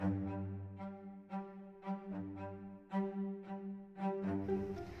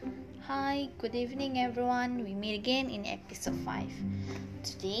Hi, good evening everyone. We meet again in episode 5.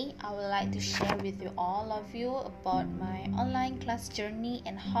 Today, I would like to share with you all of you about my online class journey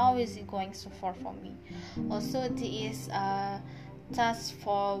and how is it going so far for me. Also, this is a task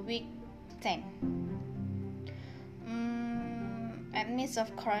for week 10. Amidst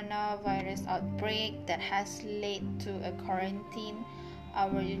of coronavirus outbreak that has led to a quarantine,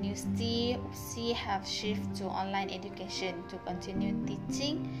 our university UPSI have shifted to online education to continue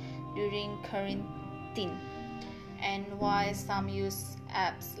teaching during quarantine. And while some use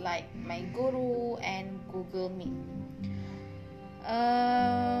apps like My Guru and Google Meet.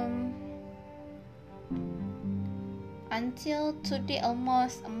 Until today,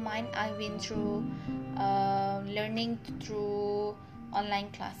 almost a month I've been through learning through online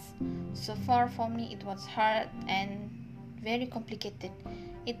class. So far for me it was hard and very complicated.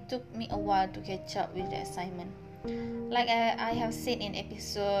 It took me a while to catch up with the assignment. Like I have said in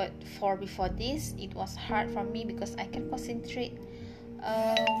episode 4 before this, it was hard for me because I can concentrate.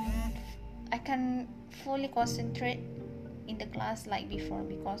 I can fully concentrate in the class like before,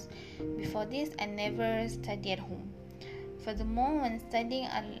 because before this I never study at home. Furthermore, when studying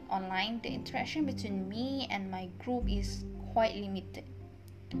online, the interaction between me and my group is quite limited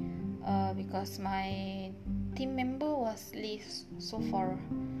because my team member was leave so far.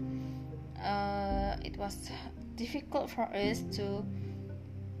 It was difficult for us to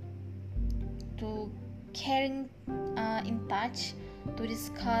getting in touch to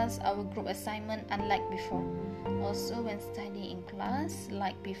discuss our group assignment, unlike before. Also, when studying in class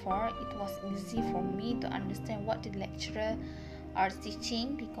like before, it was easy for me to understand what the lecturer are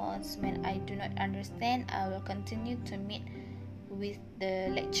teaching, because when I do not understand, I will continue to meet with the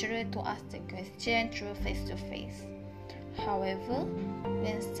lecturer to ask the question through face-to-face. However,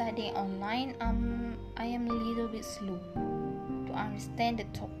 when studying online, I am a little bit slow to understand the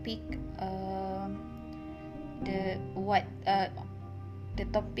topic, the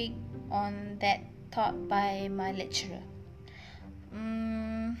topic on that taught by my lecturer.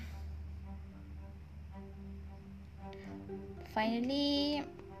 Finally,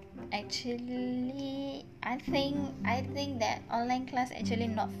 actually, I think that online class actually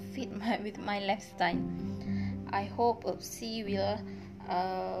not fit with my lifestyle. I hope UPSI will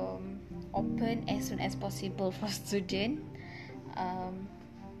open as soon as possible for students,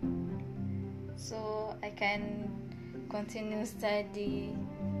 so I can continue study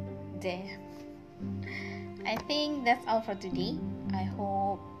there. I think that's all for today. I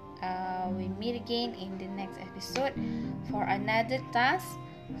hope we meet again in the next episode for another task.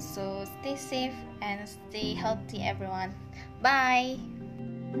 So stay safe and stay healthy, everyone. Bye.